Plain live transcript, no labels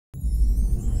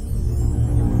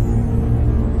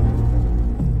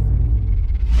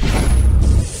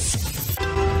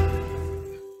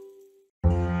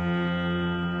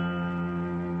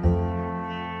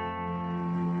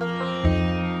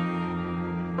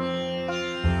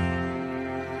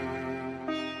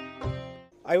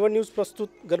Ivan news प्रस्तुत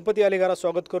गणपती आले घरा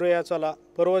स्वागत करूया। चला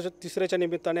पर्व तिसऱ्याच्या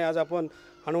निमित्ताने आज आपण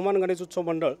हनुमान गणेश उत्सव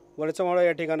मंडळ वडचमाळा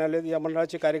या ठिकाणी आले। या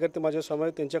मंडळाचे कार्यकर्ते माझ्या समोर,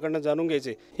 त्यांच्याकडून जाणून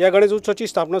घ्यायचे या गणेश उत्सवाची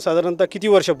स्थापना साधारणतः किती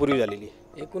वर्षापूर्वी झालेली?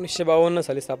 1952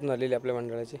 साली स्थापना झालेली आपल्या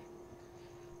मंडळाची।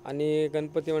 आणि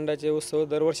गणपती मंडळाचे उत्सव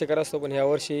दरवर्षी करत असतो, पण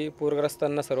यावर्षी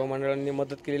पूरग्रस्तांना सर्व मंडळांनी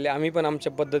मदत केलेली आहे। आम्ही पण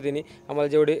आमच्या पद्धतीने आम्हाला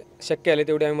जेवढे शक्य आले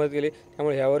तेवढे आम्ही मदत केली।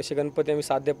 त्यामुळे यावर्षी गणपती आम्ही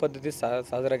साध्य पद्धतीत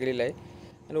साजरा केलेला आहे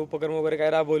आणि उपक्रम वगैरे काय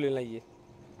राबवलेले नाही आहे।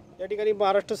 या ठिकाणी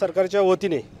महाराष्ट्र सरकारच्या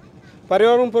वतीने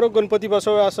पर्यावरणपूरक गणपती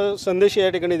बसवावे असा संदेश या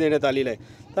ठिकाणी देण्यात आलेला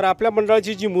आहे। तर आपल्या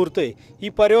मंडळाची जी मूर्ती आहे ही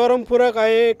पर्यावरणपूरक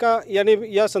आहे का, याने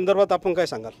या संदर्भात आपण काय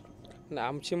सांगाल? नाही,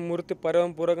 आमची मूर्ती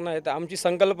पर्यावरणपूरक नाही, तर आमची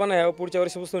संकल्पना आहे पुढच्या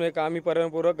वर्षीपासून आहे का आम्ही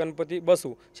पर्यावरणपूरक गणपती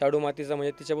बसवू। शाडू मातीचा,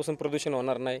 म्हणजे तिच्यापासून प्रदूषण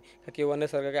होणार नाही किंवा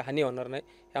निसर्ग काही हानी होणार नाही,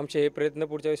 आमचे हे प्रयत्न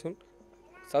पुढच्या वर्षी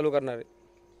चालू करणार आहे।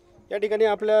 या ठिकाणी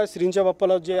आपल्या श्रींच्या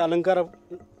बाप्पाला जे अलंकार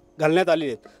घालण्यात आले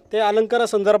आहेत ते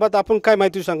अलंकारासंदर्भात आपण काय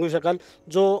माहिती सांगू शकाल?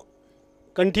 जो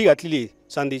कंठी घातलेली आहे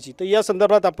चांदीची, तर या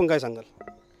संदर्भात आपण काय सांगाल?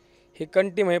 ही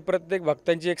कंठी म्हणजे प्रत्येक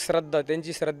भक्तांची एक श्रद्धा,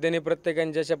 त्यांची श्रद्धेने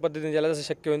प्रत्येकाने ज्याच्या पद्धतीने ज्याला जसं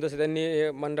शक्य होईल तसं त्यांनी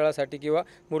मंडळासाठी किंवा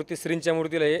मूर्ती श्रींच्या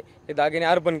मूर्तीला हे दागिने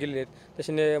अर्पण केलेले आहेत।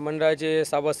 तसे मंडळाचे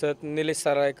सभासद निलेश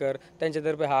सरायकर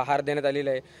त्यांच्यातर्फे हा हार देण्यात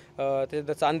आलेला आहे।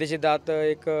 त्याच्यानंतर चांदीची दात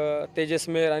एक तेजस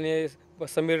मेहर आणि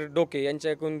समीर डोके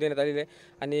यांच्याकडून देण्यात आलेला आहे।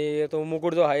 आणि तो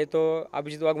मुकुट जो आहे तो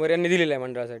अभिजित वाघमारे यांनी दिलेला आहे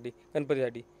मंडळासाठी,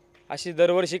 गणपतीसाठी। अशी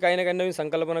दरवर्षी काही ना काही नवीन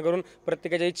संकल्पना करून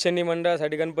प्रत्येकाच्या इच्छेने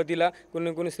मंडळासाठी गणपतीला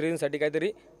कोणी श्रींसाठी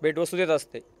काहीतरी भेटवस्तू देत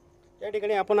असते। या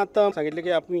ठिकाणी आपण आत्ता सांगितले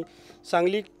की आपण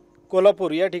सांगली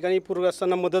कोल्हापूर या ठिकाणी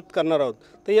पूरग्रस्तांना मदत करणार आहोत,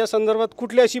 तर या संदर्भात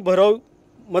कुठली अशी भराव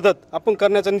मदत आपण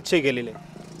करण्याचा निश्चय केलेला आहे?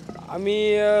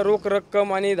 आम्ही रोख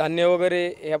रक्कम आणि धान्य वगैरे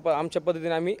ह्या आमच्या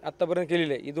पद्धतीने आम्ही आत्तापर्यंत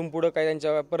केलेलं आहे। इथून पुढं काही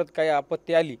त्यांच्या परत काही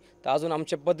आपत्ती आली तर अजून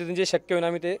आमच्या पद्धतीने जे शक्य होईल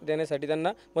आम्ही ते देण्यासाठी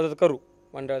त्यांना मदत करू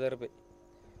मंडळातर्फे।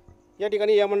 या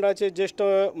ठिकाणी या मंडळाचे ज्येष्ठ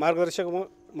मार्गदर्शक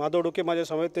माधव डोके माझ्या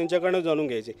समोर, त्यांच्याकडनं जाणून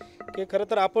घ्यायचे की खरं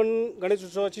तर आपण गणेश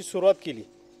उत्सवाची सुरुवात केली,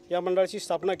 या मंडळाची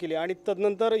स्थापना केली आणि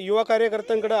तदनंतर युवा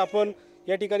कार्यकर्त्यांकडे आपण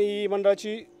या ठिकाणी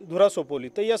मंडळाची धुरा सोपवली,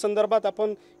 तर या संदर्भात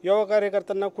आपण युवा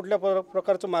कार्यकर्त्यांना कुठल्या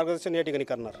प्रकारचं मार्गदर्शन या ठिकाणी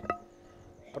करणार?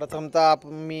 प्रथमतः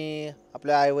मी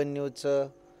आपल्या आयवन न्यूजचं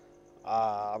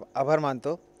आभार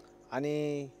मानतो।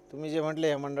 आणि तुम्ही जे म्हटले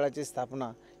या मंडळाची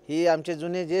स्थापना ही आमचे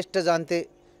जुने ज्येष्ठ जाणते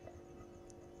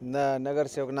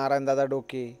नगरसेवक नारायणदादा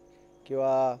डोके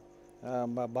किंवा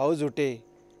भाऊ झुटे,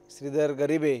 श्रीधर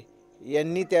गरिबे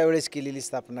यांनी त्यावेळेस केलेली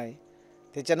स्थापना आहे।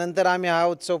 त्याच्यानंतर आम्ही हा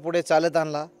उत्सव पुढे चालत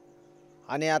आणला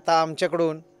आणि आता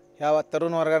आमच्याकडून ह्या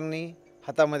तरुण वर्गांनी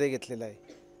हातामध्ये घेतलेला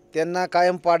आहे। त्यांना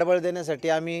कायम पाठबळ देण्यासाठी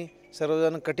आम्ही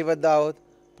सर्वजण कटिबद्ध आहोत।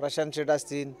 प्रशांत शेठ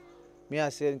असतील, मी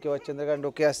असेल किंवा चंद्रकांत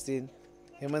डोके असतील,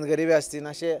 हेमंत गरिबे असतील,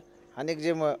 असे अनेक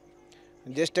जे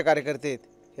ज्येष्ठ कार्यकर्ते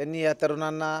आहेत यांनी या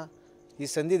तरुणांना ही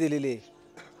संधी दिलेली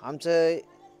आहे। आमचं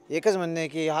एकच म्हणणं आहे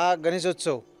की हा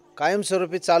गणेशोत्सव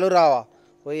कायमस्वरूपी चालू राहावा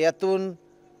व यातून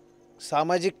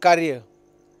सामाजिक कार्य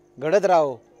घडत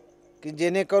राहावं की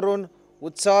जेणेकरून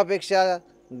उत्सवापेक्षा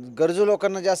गरजू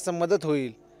लोकांना जास्त मदत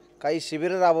होईल, काही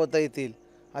शिबिरं राबवता येतील,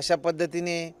 अशा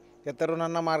पद्धतीने या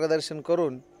तरुणांना मार्गदर्शन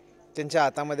करून त्यांच्या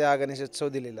हातामध्ये हा गणेशोत्सव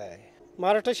दिलेला आहे।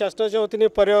 महाराष्ट्र शासनाच्या वतीने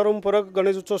पर्यावरणपूरक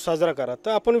गणेश उत्सव साजरा करा,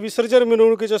 तर आपण विसर्जन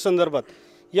मिरवणुकीच्या संदर्भात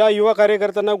या युवा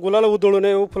कार्यकर्त्यांना गुलाल उधळू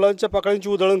नये व फुलांच्या पाकळ्यांची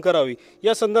उधळण करावी,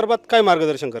 या संदर्भात काय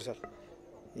मार्गदर्शन करशाल?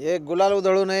 हे गुलाल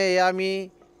उधळू नये हे आम्ही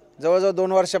जवळजवळ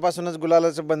 2 वर्षापासूनच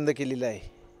गुलालाचं बंद केलेलं आहे।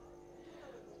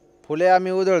 फुले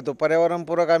आम्ही उधळतो,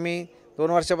 पर्यावरणपूरक आम्ही 2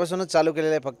 वर्षापासूनच चालू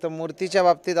केलेलं आहे। फक्त मूर्तीच्या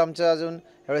बाबतीत आमचं अजून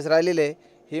यावेळेस राहिलेलं आहे।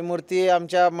 ही मूर्ती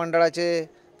आमच्या मंडळाचे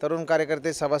तरुण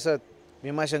कार्यकर्ते सभासद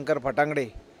भीमाशंकर फटांगडे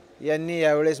यांनी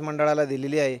यावेळेस मंडळाला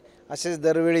दिलेली आहे। असेच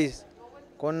दरवेळी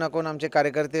कोण ना कोण आमचे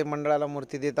कार्यकर्ते मंडळाला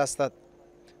मूर्ती देत असतात,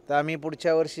 तर आम्ही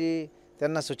पुढच्या वर्षी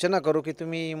त्यांना सूचना करू की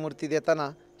तुम्ही ही मूर्ती देताना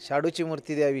शाडूची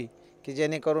मूर्ती द्यावी की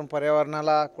जेणेकरून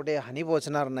पर्यावरणाला कुठे हानी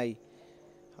पोहोचणार नाही।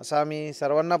 असं आम्ही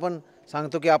सर्वांना पण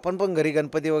सांगतो की आपण पण घरी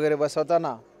गणपती वगैरे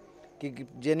बसवताना की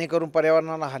जेणेकरून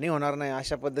पर्यावरणाला हानी होणार नाही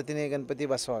अशा पद्धतीने गणपती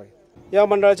बसवावे। या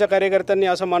मंडळाच्या कार्यकर्त्यांनी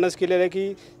असं मानस केलेलं आहे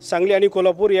की सांगली आणि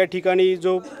कोल्हापूर या ठिकाणी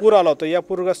जो पूर आला होता, या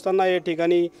पूरग्रस्तांना या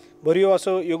ठिकाणी भरीव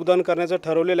असं योगदान करण्याचं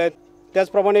ठरवलेलं आहे।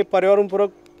 त्याचप्रमाणे पर्यावरणपूरक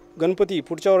गणपती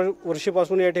पुढच्या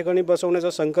वर्षीपासून या ठिकाणी बसवण्याचा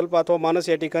संकल्प अथवा मानस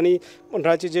या ठिकाणी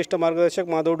मंडळाचे ज्येष्ठ मार्गदर्शक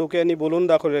माधव डोके यांनी बोलून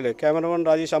दाखवलेले आहे। Cameraman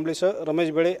Rajesh आंबलेसह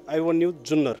Ramesh Bele, Ivan news,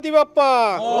 Junnar. गणपती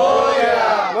बाप्पा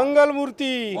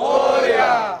मंगलमूर्ती।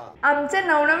 आमचे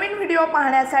नवनवीन व्हिडिओ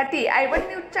पाहण्यासाठी आयवन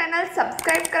न्यूज चॅनल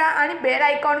सबस्क्राइब करा आणि बेल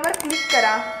आयकॉनवर क्लिक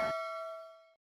करा।